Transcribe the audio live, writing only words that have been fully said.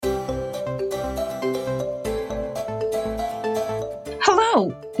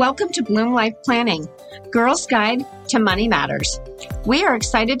Hello, welcome to Bloom Life Planning, Girls' Guide to Money Matters. We are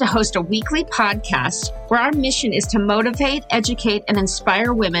excited to host a weekly podcast where our mission is to motivate, educate, and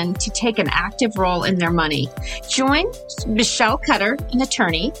inspire women to take an active role in their money. Join Michelle Cutter, an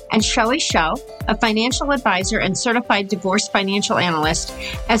attorney, and Shelley Schell, a financial advisor and certified divorce financial analyst,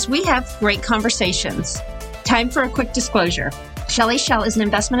 as we have great conversations. Time for a quick disclosure. Shelley Schell is an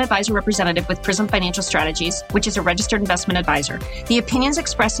investment advisor representative with Prism Financial Strategies, which is a registered investment advisor. The opinions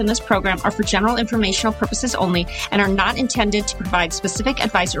expressed in this program are for general informational purposes only and are not intended to provide specific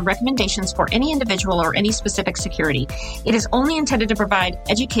advice or recommendations for any individual or any specific security. It is only intended to provide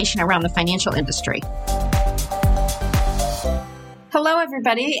education around the financial industry. Hello,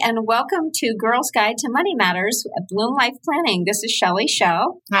 everybody, and welcome to Girls' Guide to Money Matters at Bloom Life Planning. This is Shelley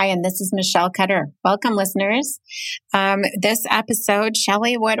Schell. Hi, and this is Michelle Cutter. Welcome, listeners. This episode,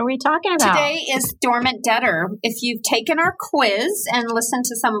 Shelley, what are we talking about? Today is Dormant Debtor. If you've taken our quiz and listened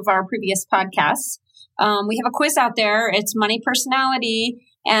to some of our previous podcasts, we have a quiz out there. It's money personality.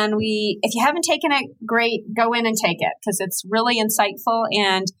 And if you haven't taken it, great, go in and take it because it's really insightful.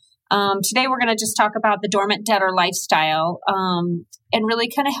 And today we're going to just talk about the dormant debtor lifestyle and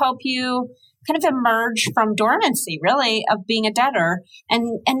really kind of help you kind of emerge from dormancy, really, of being a debtor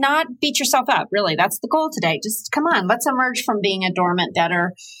and not beat yourself up, really. That's the goal today. Just come on, let's emerge from being a dormant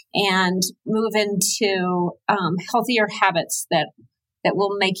debtor and move into healthier habits that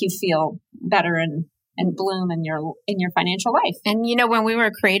will make you feel better and bloom in your financial life. And you know, when we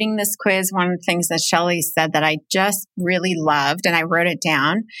were creating this quiz, one of the things that Shelley said that I just really loved, and I wrote it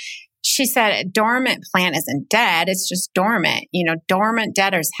down, she said, a dormant plant isn't dead, it's just dormant. You know, dormant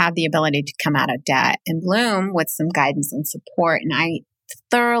debtors have the ability to come out of debt and bloom with some guidance and support. And I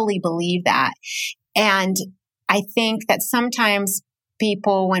thoroughly believe that. And I think that sometimes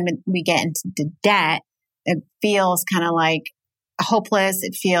people, when we get into debt, it feels kind of like hopeless.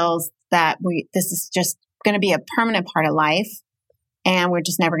 It feels that this is just going to be a permanent part of life and we're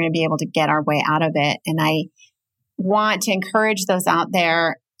just never going to be able to get our way out of it. And I want to encourage those out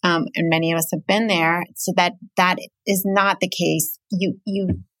there, and many of us have been there, so that is not the case. You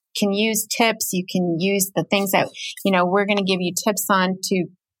can use tips, you can use the things that, you know, we're going to give you tips on to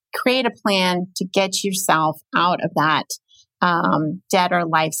create a plan to get yourself out of that debtor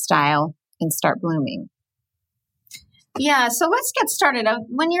lifestyle and start blooming. Yeah, so let's get started.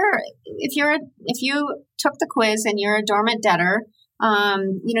 If you took the quiz and you're a dormant debtor,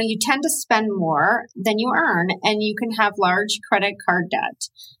 you tend to spend more than you earn, and you can have large credit card debt.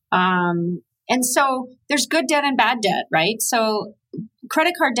 And so there's good debt and bad debt, right? So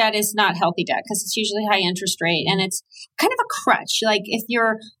credit card debt is not healthy debt because it's usually high interest rate, and it's kind of a crutch. Like if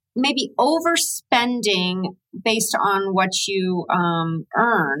you're maybe overspending based on what you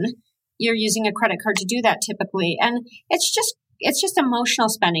earn, you're using a credit card to do that typically. And it's just emotional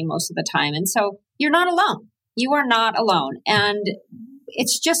spending most of the time. And so you're not alone. You are not alone. And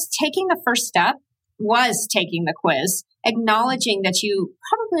it's just taking the first step was taking the quiz, acknowledging that you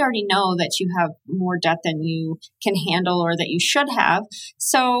probably already know that you have more debt than you can handle or that you should have.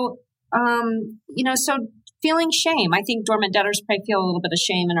 So, so feeling shame. I think dormant debtors probably feel a little bit of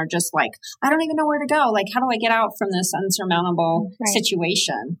shame and are just like, I don't even know where to go. Like, how do I get out from this unsurmountable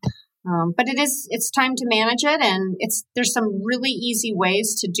situation? But it's time to manage it. And there's some really easy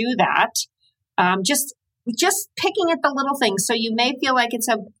ways to do that. Just picking at the little things. So you may feel like it's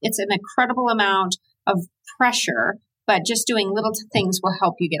an incredible amount of pressure, but just doing little things will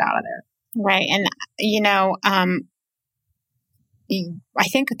help you get out of there. Right. And, I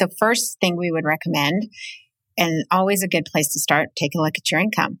think the first thing we would recommend, and always a good place to start, take a look at your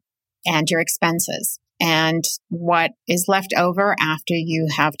income and your expenses and what is left over after you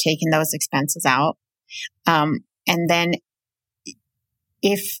have taken those expenses out. And then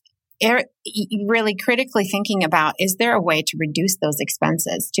if really critically thinking about, is there a way to reduce those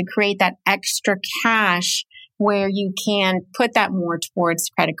expenses, to create that extra cash where you can put that more towards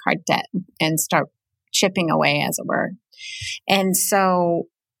credit card debt and start chipping away, as it were. And so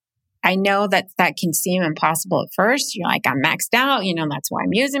I know that can seem impossible at first. You're like, I'm maxed out. That's why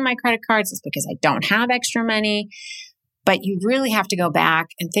I'm using my credit cards. It's because I don't have extra money. But you really have to go back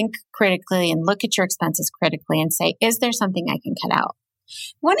and think critically and look at your expenses critically and say, is there something I can cut out?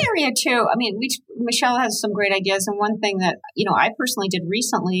 One area too, Michelle has some great ideas. And one thing that, I personally did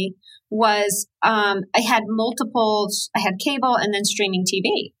recently was I had cable and then streaming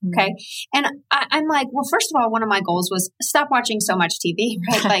TV. Okay. And I'm like, well, first of all, one of my goals was stop watching so much TV,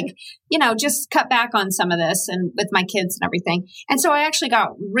 right? Like, just cut back on some of this and with my kids and everything. And so I actually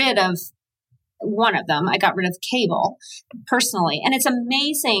got rid of one of them. I got rid of cable personally. And it's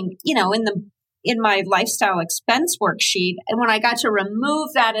amazing, in the in my lifestyle expense worksheet. And when I got to remove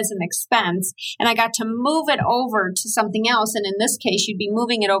that as an expense and I got to move it over to something else, and in this case, you'd be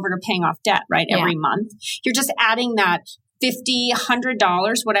moving it over to paying off debt, right? Every month. You're just adding that $50,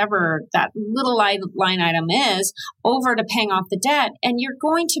 $100, whatever that little line item is, over to paying off the debt. And you're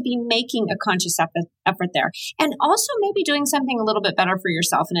going to be making a conscious effort there. And also maybe doing something a little bit better for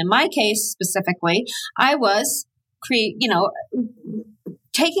yourself. And in my case specifically, I was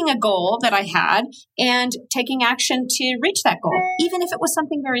taking a goal that I had and taking action to reach that goal, even if it was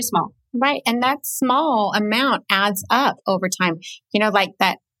something very small. Right. And that small amount adds up over time, like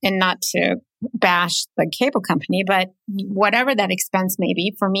that. And not to bash the cable company, but whatever that expense may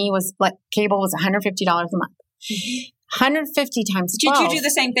be, for me was like cable was $150 a month. 150 times 12. Did you do the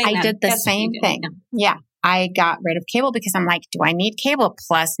same thing? I did the same thing. Yeah. I got rid of cable because I'm like, do I need cable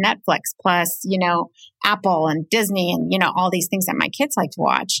plus Netflix plus, Apple and Disney and, all these things that my kids like to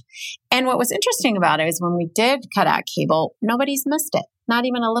watch. And what was interesting about it is when we did cut out cable, nobody's missed it, not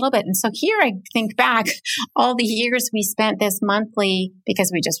even a little bit. And so here I think back all the years we spent this monthly because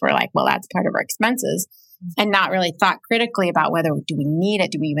we just were like, well, that's part of our expenses and not really thought critically about whether do we need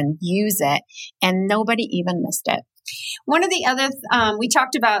it? Do we even use it? And nobody even missed it. One of the other, we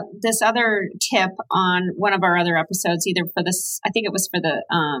talked about this other tip on one of our other episodes, either for this, I think it was for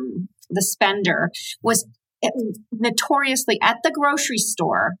the spender, was notoriously at the grocery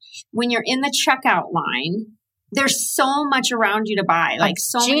store, when you're in the checkout line, there's so much around you to buy, like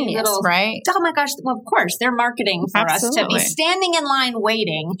so many little, right? Oh my gosh. Well, of course, they're marketing for us to be standing in line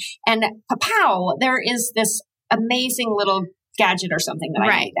waiting. And pow, there is this amazing little gadget or something that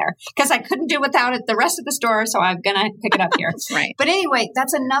I need there because I couldn't do without it the rest of the store. So I'm going to pick it up here. Right. But anyway,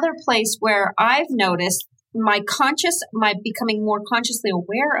 that's another place where I've noticed my becoming more consciously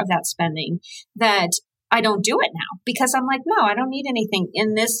aware of that spending, that I don't do it now because I'm like, no, I don't need anything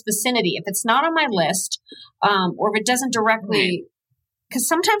in this vicinity. If it's not on my list, or if it doesn't directly, because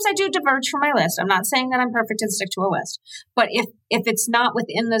sometimes I do diverge from my list. I'm not saying that I'm perfect and stick to a list, but if it's not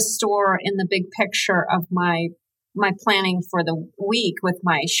within the store in the big picture of my planning for the week with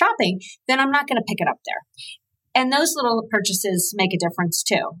my shopping, then I'm not going to pick it up there. And those little purchases make a difference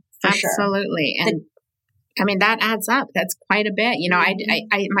too, for sure. Absolutely. And I mean, that adds up. That's quite a bit.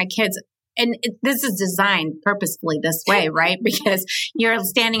 My kids, and this is designed purposefully this way, right? Because you're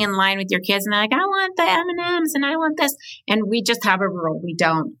standing in line with your kids and they're like, I want the M&Ms and I want this. And we just have a rule. We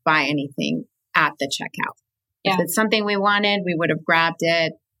don't buy anything at the checkout. Yeah. If it's something we wanted, we would have grabbed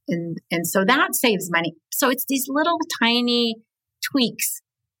it. And so that saves money. So it's these little tiny tweaks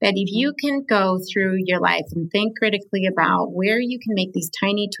that if you can go through your life and think critically about where you can make these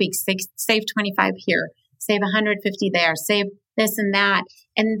tiny tweaks, save 25 here, save 150 there, save this and that.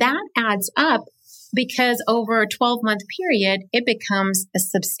 And that adds up because over a 12-month period, it becomes a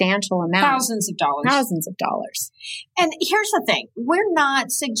substantial amount. Thousands of dollars. And here's the thing. We're not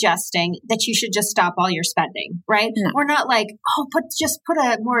suggesting that you should just stop all your spending, right? No. We're not like, just put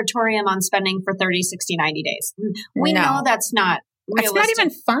a moratorium on spending for 30, 60, 90 days. We know that's not realistic. It's not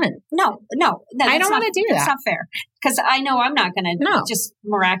even fun. No. I don't want to do that. It's not fair. Because I know I'm not going to just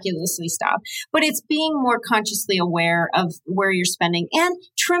miraculously stop. But it's being more consciously aware of where you're spending and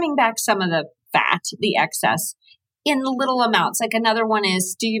trimming back some of the fat, the excess, in little amounts. Like another one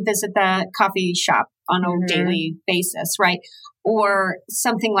is, do you visit the coffee shop on a daily basis, right? Or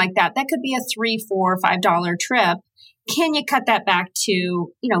something like that. That could be a $3, $4, $5 trip. Can you cut that back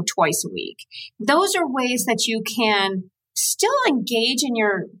to, twice a week? Those are ways that you can still engage in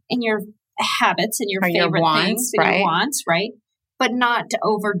your habits and your favorite things and your wants, right? But not to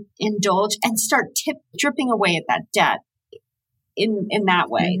overindulge and start dripping away at that debt. In that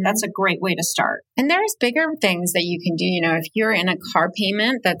way. That's a great way to start. And there's bigger things that you can do. If you're in a car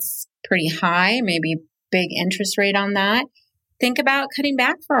payment that's pretty high, maybe big interest rate on that, think about cutting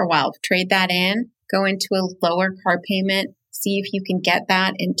back for a while. Trade that in, go into a lower car payment, see if you can get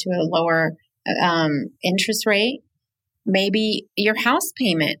that into a lower interest rate. Maybe your house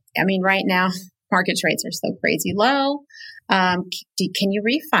payment. I mean, right now, mortgage rates are so crazy low. Can you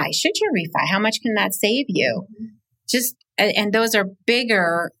refi? Should you refi? How much can that save you? And those are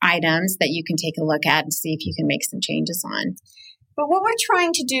bigger items that you can take a look at and see if you can make some changes on. But what we're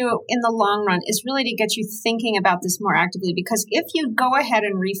trying to do in the long run is really to get you thinking about this more actively, because if you go ahead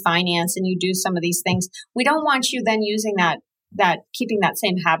and refinance and you do some of these things, we don't want you then using that keeping that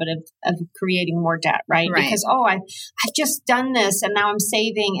same habit of creating more debt, right? Because, I've just done this and now I'm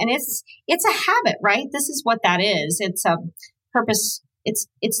saving. And it's a habit, right? This is what that is. It's a purpose.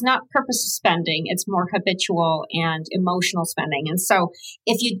 It's not purpose spending. It's more habitual and emotional spending. And so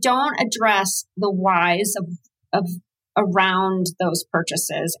if you don't address the whys of around those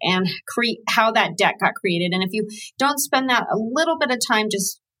purchases and how that debt got created. And if you don't spend that a little bit of time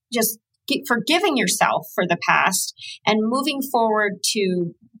just forgiving yourself for the past and moving forward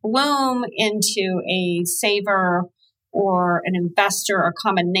to bloom into a saver or an investor or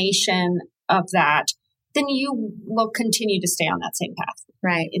combination of that, then you will continue to stay on that same path.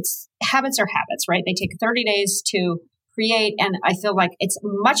 Right. It's habits are habits, right? They take 30 days to create, and I feel like it's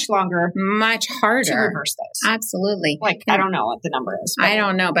much longer, much harder to reverse those. Absolutely. Like, I don't know what the number is. I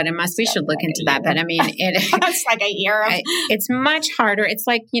don't know, but we should look into that. But I mean, it's like a year. It's much harder. It's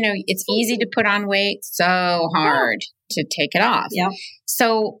like, it's easy to put on weight, so hard to take it off. Yeah.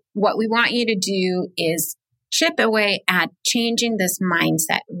 So what we want you to do is chip away at changing this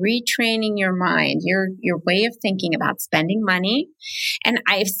mindset, retraining your mind, your way of thinking about spending money. And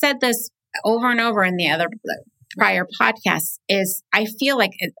I've said this over and over in the other prior podcasts, is I feel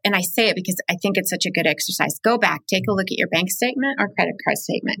like, and I say it because I think it's such a good exercise. Go back, take a look at your bank statement or credit card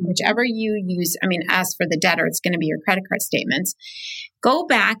statement, whichever you use. I mean, as for the debtor, it's going to be your credit card statements. Go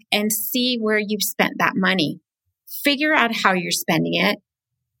back and see where you've spent that money. Figure out how you're spending it.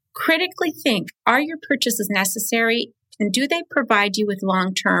 Critically think, are your purchases necessary? And do they provide you with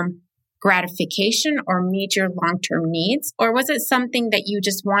long-term gratification or meet your long-term needs? Or was it something that you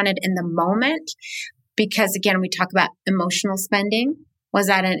just wanted in the moment? Because again, we talk about emotional spending. Was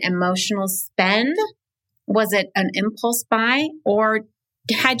that an emotional spend? Was it an impulse buy? Or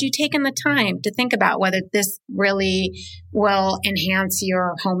had you taken the time to think about whether this really will enhance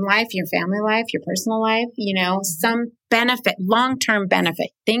your home life, your family life, your personal life, some benefit, long-term benefit?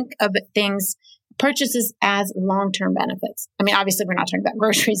 Think of purchases as long-term benefits. I mean, obviously we're not talking about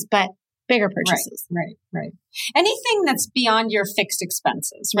groceries, but bigger purchases. Right. Anything that's beyond your fixed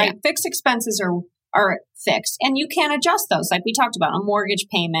expenses, right? Yeah. Fixed expenses are fixed, and you can adjust those, like we talked about, a mortgage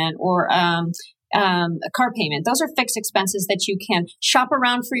payment or a car payment. Those are fixed expenses that you can shop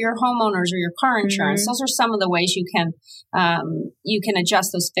around for your homeowners or your car insurance. Those are some of the ways you can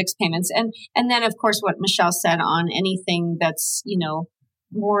adjust those fixed payments. And then, of course, what Michelle said on anything that's,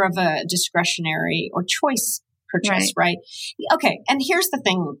 more of a discretionary or choice purchase, right? Okay. And here's the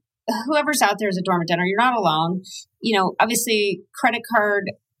thing. Whoever's out there is a dormant debtor. You're not alone. Obviously, credit card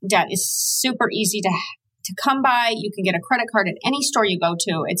debt is super easy to come by. You can get a credit card at any store you go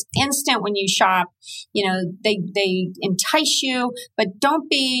to. It's instant when you shop. They entice you, but don't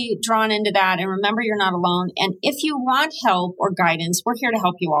be drawn into that. And remember, you're not alone. And if you want help or guidance, we're here to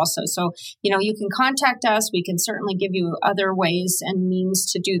help you also. So, you can contact us. We can certainly give you other ways and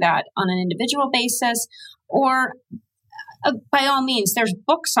means to do that on an individual basis, or by all means, there's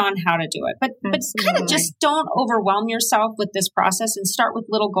books on how to do it, but kind of just don't overwhelm yourself with this process and start with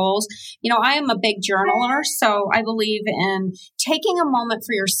little goals. I am a big journaler, so I believe in taking a moment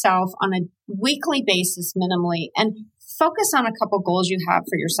for yourself on a weekly basis minimally and focus on a couple goals you have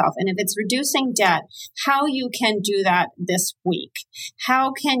for yourself. And if it's reducing debt, how you can do that this week.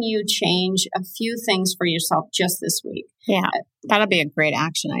 How can you change a few things for yourself just this week? Yeah, that'll be a great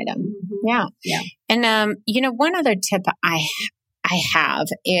action item. Yeah. And, one other tip I have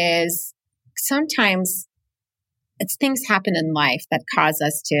is sometimes things happen in life that cause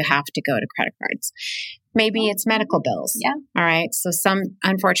us to have to go to credit cards. Maybe it's medical bills. Yeah. All right. So some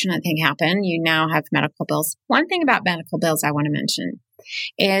unfortunate thing happened. You now have medical bills. One thing about medical bills I want to mention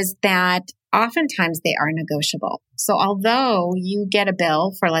is that oftentimes they are negotiable. So although you get a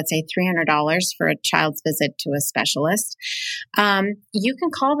bill for, let's say, $300 for a child's visit to a specialist, you can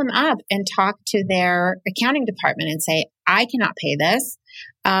call them up and talk to their accounting department and say, I cannot pay this.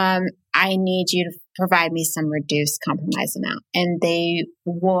 I need you to provide me some reduced compromise amount. And they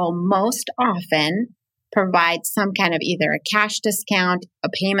will most often provide some kind of either a cash discount, a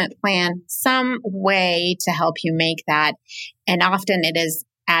payment plan, some way to help you make that. And often it is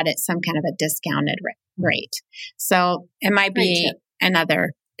at some kind of a discounted rate. So it might be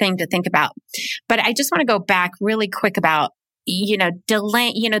another thing to think about. But I just want to go back really quick about,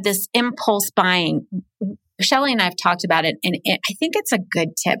 delay, this impulse buying. Shelley and I have talked about it, and I think it's a good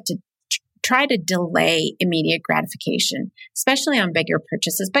tip to try to delay immediate gratification, especially on bigger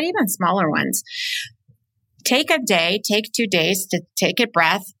purchases, but even smaller ones. Take a day, take 2 days to take a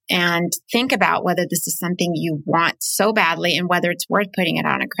breath and think about whether this is something you want so badly and whether it's worth putting it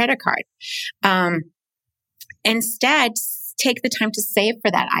on a credit card. Instead, take the time to save for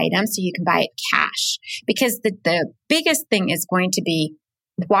that item so you can buy it cash. Because the biggest thing is going to be,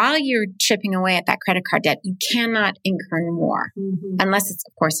 while you're chipping away at that credit card debt, you cannot incur more unless it's,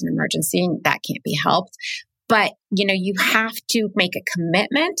 of course, an emergency, and that can't be helped. But, you have to make a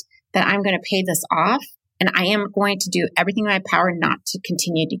commitment that I'm going to pay this off And I am going to do everything in my power not to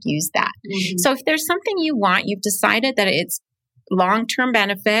continue to use that. Mm-hmm. So if there's something you want, you've decided that it's long-term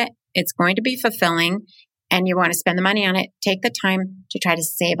benefit, it's going to be fulfilling, and you want to spend the money on it, take the time to try to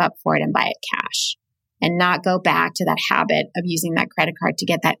save up for it and buy it cash and not go back to that habit of using that credit card to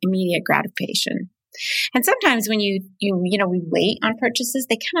get that immediate gratification. And sometimes when we wait on purchases,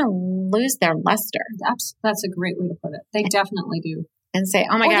 they kind of lose their luster. That's a great way to put it. They definitely do. And say,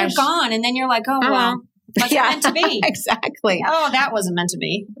 oh my gosh. They're gone. And then you're like, oh, well, wasn't meant to be. Exactly. Oh, that wasn't meant to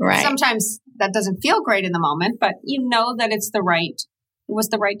be. Right. Sometimes that doesn't feel great in the moment, but you know that it was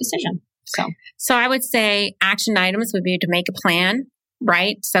the right decision. So I would say action items would be to make a plan,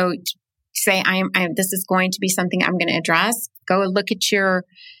 right? So say, this is going to be something I'm going to address. Go look at your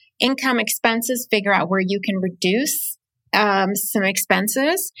income expenses, figure out where you can reduce some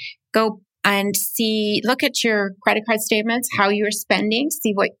expenses. Go and look at your credit card statements, how you're spending,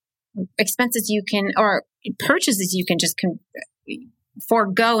 see what expenses you can, or purchases you can just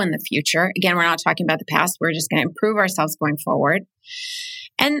forego in the future. Again, we're not talking about the past. We're just going to improve ourselves going forward.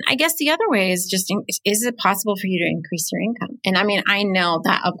 And I guess the other way is is it possible for you to increase your income? And I mean, I know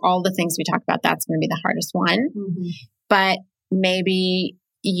that of all the things we talk about, that's going to be the hardest one. Mm-hmm. But maybe,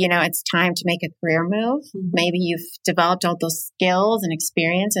 it's time to make a career move. Mm-hmm. Maybe you've developed all those skills and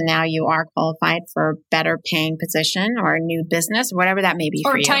experience, and now you are qualified for a better paying position or a new business, or whatever that may be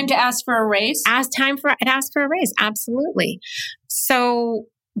for you. Or time to ask for a raise. Ask for a raise. Absolutely. So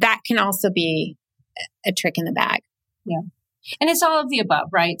that can also be a trick in the bag. Yeah. And it's all of the above,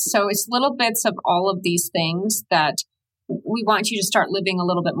 right? So it's little bits of all of these things that we want you to start living a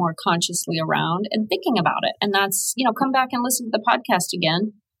little bit more consciously around and thinking about it. And that's, come back and listen to the podcast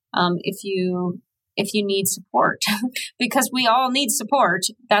again if you need support, because we all need support.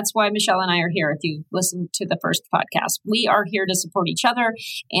 That's why Michelle and I are here. If you listen to the first podcast, we are here to support each other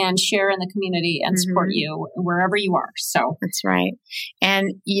and share in the community and support you wherever you are. So that's right.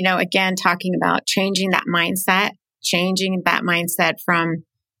 And, again, talking about changing that mindset from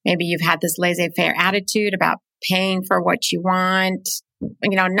maybe you've had this laissez-faire attitude about paying for what you want,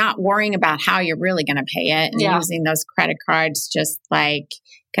 not worrying about how you're really going to pay it and using those credit cards just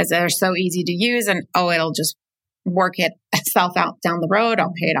because they're so easy to use and, it'll just work itself out down the road.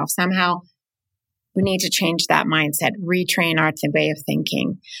 I'll pay it off somehow. We need to change that mindset, retrain our way of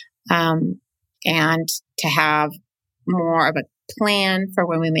thinking, and to have more of a plan for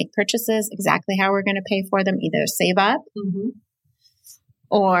when we make purchases, exactly how we're going to pay for them, either save up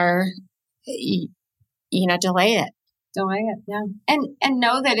or, delay it. Yeah. And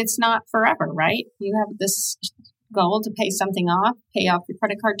know that it's not forever, right? You have this goal to pay something off, pay off your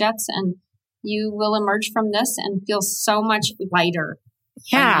credit card debts, and you will emerge from this and feel so much lighter.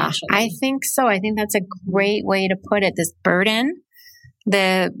 Yeah, I think so. I think that's a great way to put it. This burden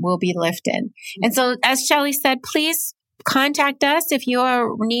that will be lifted. And so, as Shelley said, please contact us if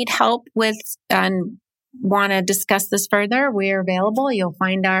you need help with and want to discuss this further. We're available. You'll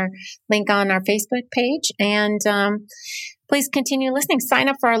find our link on our Facebook page. And please continue listening. Sign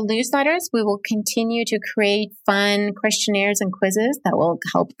up for our newsletters. We will continue to create fun questionnaires and quizzes that will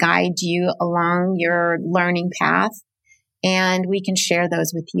help guide you along your learning path. And we can share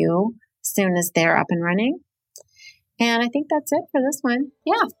those with you as soon as they're up and running. And I think that's it for this one.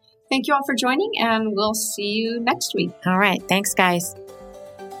 Yeah. Thank you all for joining, and we'll see you next week. All right. Thanks, guys.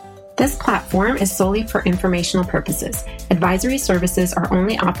 This platform is solely for informational purposes. Advisory services are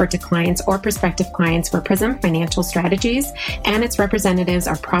only offered to clients or prospective clients for Prism Financial Strategies, and its representatives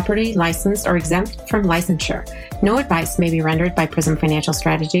are properly licensed or exempt from licensure. No advice may be rendered by Prism Financial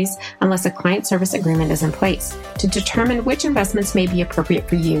Strategies unless a client service agreement is in place. To determine which investments may be appropriate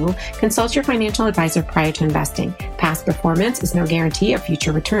for you, consult your financial advisor prior to investing. Past performance is no guarantee of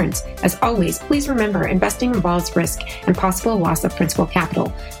future returns. As always, please remember investing involves risk and possible loss of principal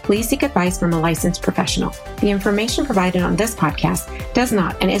capital. Please seek advice from a licensed professional. The information provided on this podcast does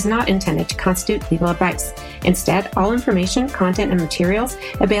not and is not intended to constitute legal advice. Instead, all information, content, and materials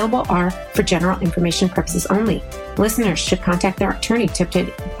available are for general information purposes only. Listeners should contact their attorney to obtain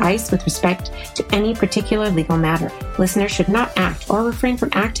advice with respect to any particular legal matter. Listeners should not act or refrain from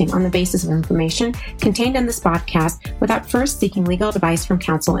acting on the basis of information contained in this podcast without first seeking legal advice from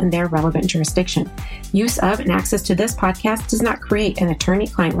counsel in their relevant jurisdiction. Use of and access to this podcast does not create an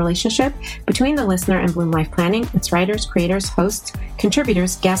attorney-client relationship between the listener and Bloom Life Planning, its writers, creators, hosts,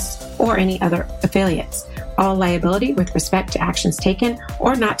 contributors, guests, or any other affiliates. All liability with respect to actions taken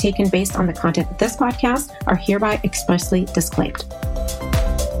or not taken based on the content of this podcast are hereby expressly disclaimed.